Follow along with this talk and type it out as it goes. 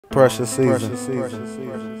Pressure season.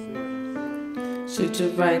 Shoot you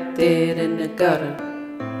right there in the gutter.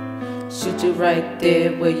 Shoot you right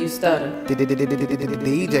there where you stutter.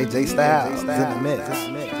 DJ Styles in the mix.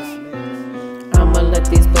 I'ma let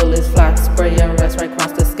these bullets fly, spray your ass right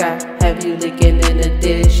across the sky. Have you leaking in the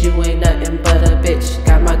dish? You ain't nothing but a bitch.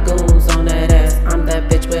 Got my goons on that ass. I'm that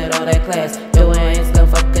bitch with all that class. Yo, I ain't gonna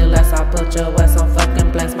fucking less. I'll put your ass on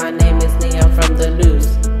fucking blast. My name is Lee, I'm from the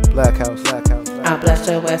news. Black House. I'll blast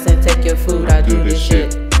your ass and take your food. I do this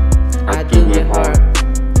shit. I do it hard.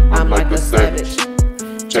 I'm like a savage.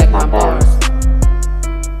 Check my bars.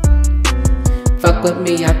 Fuck with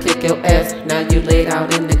me, I kick your ass. Now you laid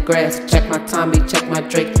out in the grass. Check my Tommy, check my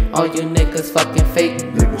Drake. All you niggas fucking fake.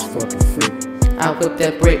 I whip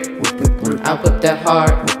that brick. I whip that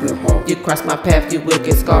hard. You cross my path, you will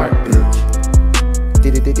get scarred.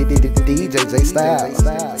 DJ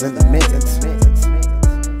Styles in the mix.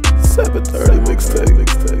 730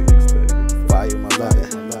 mixtape. Fire my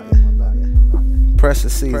life. Pressure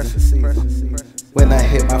season. When I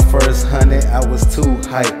hit my first 100, I was too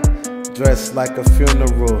hype. Dressed like a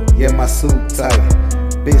funeral, yeah, my suit tight.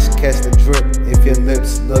 Bitch, catch the drip if your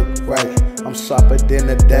lips look right. I'm sharper than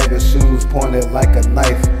a dagger, shoes pointed like a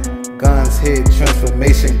knife. Guns hit,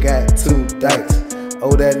 transformation got 2 dikes.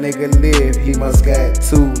 Oh, that nigga live, he must got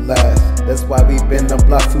 2 lives. That's why we been the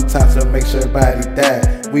block 2 times to make sure everybody die.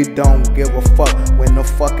 We don't give a fuck when the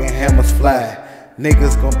fucking hammers fly.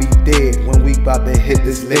 Niggas gon' be dead when we bout to hit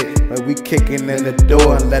this lit. When we kicking in the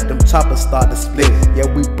door and let them choppers start to split. Yeah,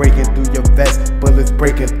 we breaking through your vest, bullets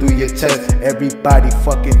breaking through your chest. Everybody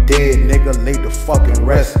fucking dead, nigga lay the fucking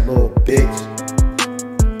rest, little bitch.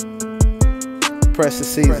 Pressure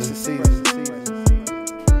season.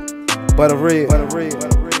 Butta Red.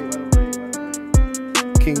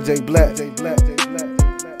 King J Black.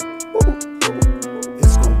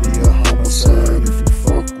 It's gonna be a homicide if you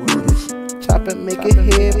fuck with us. Chop and make it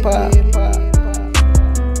hip hop.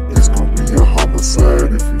 It's gonna be a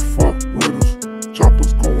homicide if you fuck